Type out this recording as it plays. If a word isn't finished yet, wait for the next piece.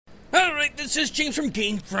Alright, this is James from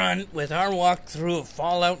GameFront with our walkthrough of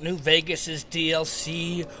Fallout New Vegas'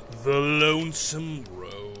 DLC, The Lonesome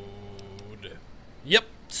Road. Yep,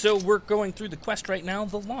 so we're going through the quest right now,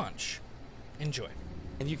 the launch. Enjoy.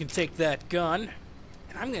 And you can take that gun,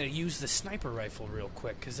 and I'm going to use the sniper rifle real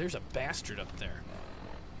quick, because there's a bastard up there.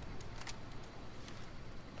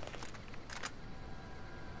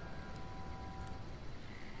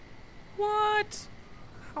 What?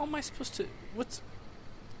 How am I supposed to... What's...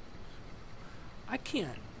 I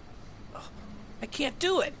can't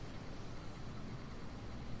do it.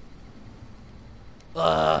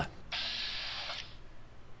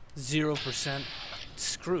 0%.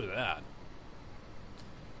 Screw that.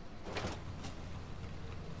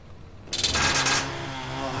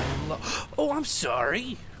 Oh, I'm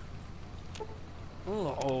sorry.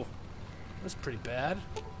 Oh, that's pretty bad.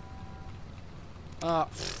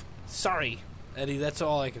 Sorry, Eddie. That's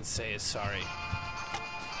all I can say is sorry.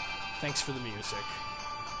 Thanks for the music.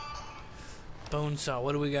 Bonesaw,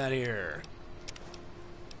 what do we got here?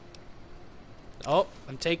 Oh,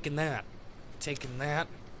 I'm taking that. Taking that.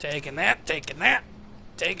 Taking that. Taking that.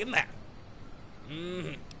 Taking that.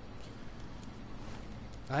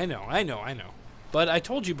 I know. But I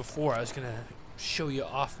told you before I was going to show you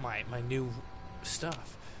off my new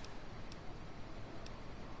stuff.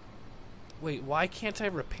 Wait, why can't I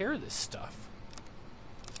repair this stuff?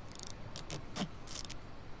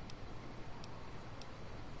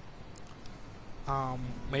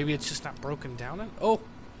 Maybe it's just not broken down. Oh,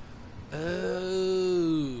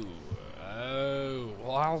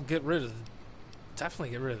 well, I'll definitely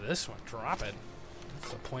get rid of this one. Drop it.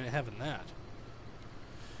 What's the point of having that?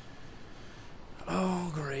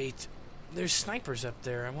 Oh, great. There's snipers up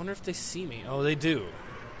there. I wonder if they see me. Oh, they do.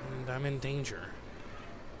 And I'm in danger.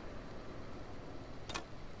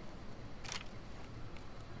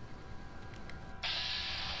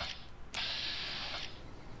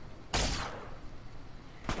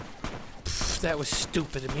 That was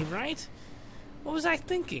stupid of me, right? What was I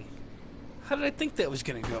thinking? How did I think that was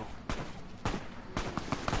gonna go?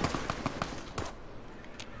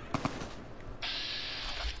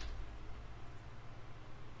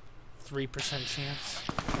 %3 chance.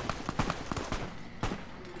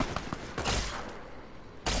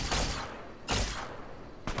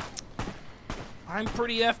 I'm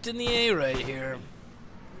pretty effed in the A right here.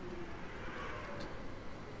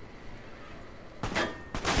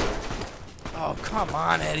 Oh, come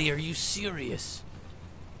on, Eddie. Are you serious?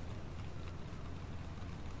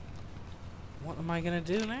 What am I going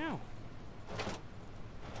to do now?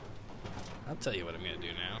 I'll tell you what I'm going to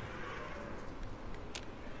do now.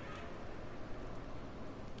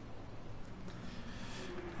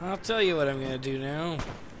 I'll tell you what I'm going to do now.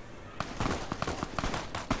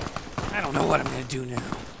 I don't know what I'm going to do now.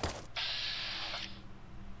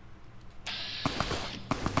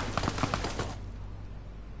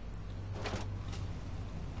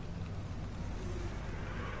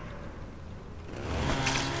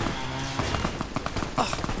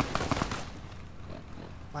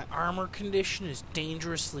 My armor condition is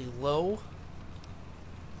dangerously low.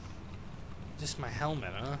 Just my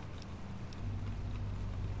helmet, huh?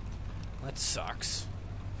 That sucks.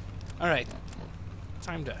 Alright.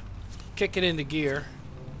 Time to kick it into gear.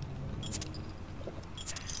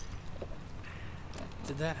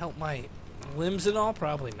 Did that help my limbs at all?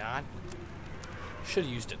 Probably not. Should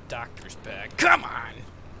have used a doctor's bag. Come on!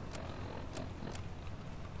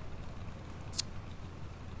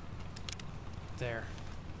 There.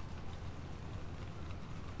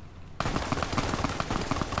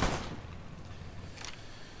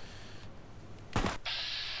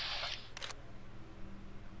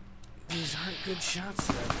 These aren't good shots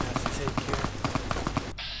that I've got to take here.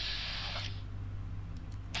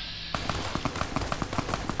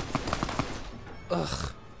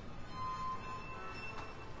 Ugh.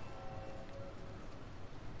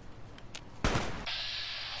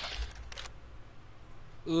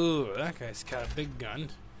 Ooh, that guy's got a big gun.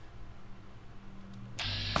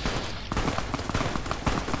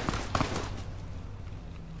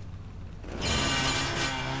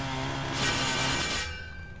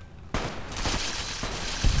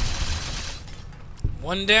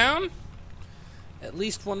 One down. At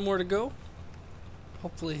least one more to go.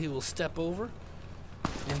 Hopefully he will step over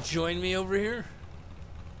and join me over here.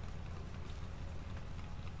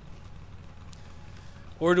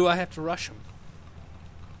 Or do I have to rush him?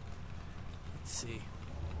 Let's see.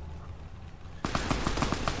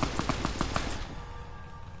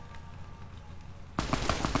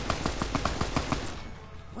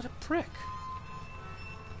 What a prick.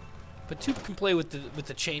 But two can play with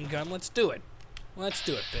the chain gun. Let's do it. Let's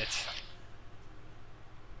do it, bitch.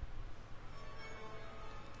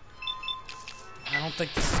 don't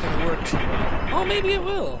think this is going to work too well. Oh, maybe it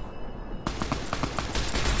will.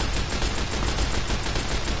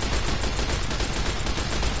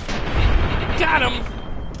 Got him!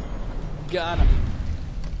 Got him.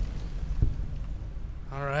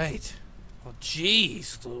 Alright. Well,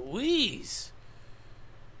 jeez Louise.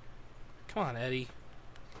 Come on, Eddie.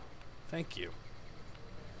 Thank you.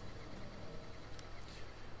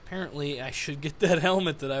 Apparently, I should get that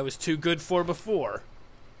helmet that I was too good for before.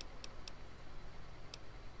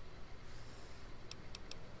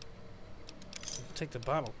 I'll take the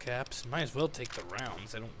bottle caps. Might as well take the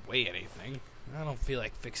rounds. They don't weigh anything. I don't feel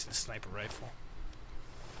like fixing a sniper rifle.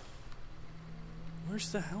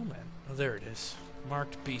 Where's the helmet? Oh, there it is.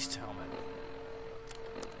 Marked Beast helmet.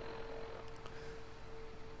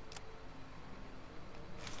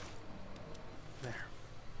 There.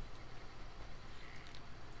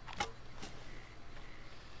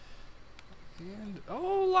 And,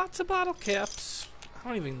 oh, lots of bottle caps. I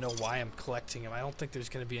don't even know why I'm collecting them. I don't think there's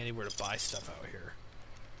going to be anywhere to buy stuff out here.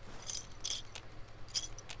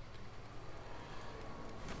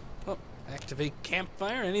 Oh, activate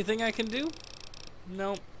campfire. Anything I can do?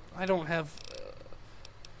 No, I don't have...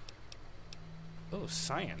 Oh,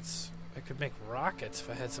 science. I could make rockets if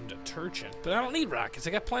I had some detergent. But I don't need rockets. I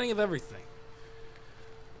got plenty of everything.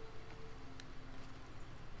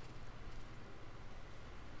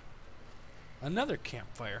 Another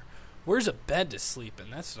campfire. Where's a bed to sleep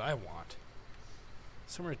in? That's what I want.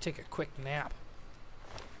 Somewhere to take a quick nap.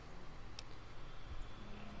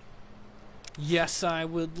 Yes, I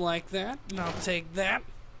would like that. And I'll take that.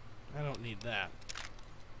 I don't need that.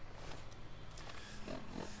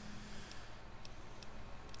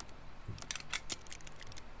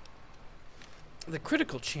 The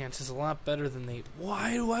critical chance is a lot better than the...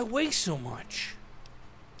 Why do I weigh so much?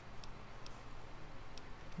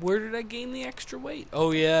 Where did I gain the extra weight? Oh,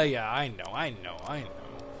 yeah, I know.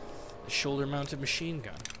 The shoulder-mounted machine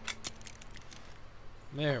gun.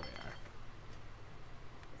 There we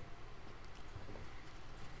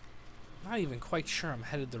are. Not even quite sure I'm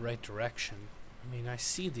headed the right direction. I mean, I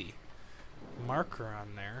see the marker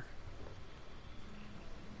on there.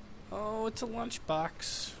 Oh, it's a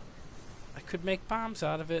lunchbox. I could make bombs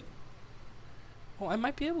out of it. Oh, I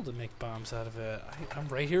might be able to make bombs out of it. I'm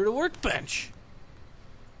right here at a workbench.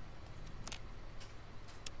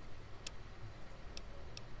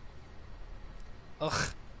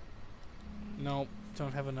 Ugh. Nope,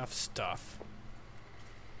 don't have enough stuff.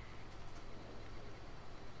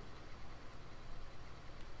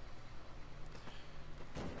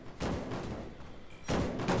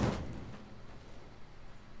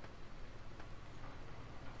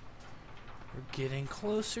 We're getting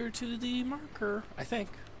closer to the marker, I think.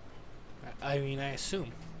 I mean, I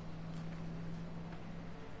assume.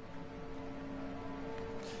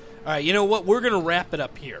 Alright, you know what? We're going to wrap it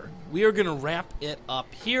up here. We are going to wrap it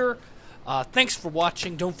up here. Thanks for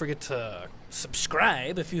watching. Don't forget to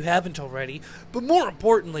subscribe if you haven't already. But more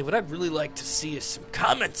importantly, what I'd really like to see is some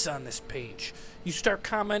comments on this page. You start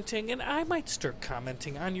commenting, and I might start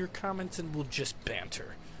commenting on your comments, and we'll just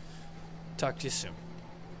banter. Talk to you soon.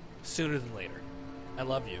 Sooner than later. I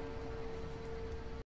love you.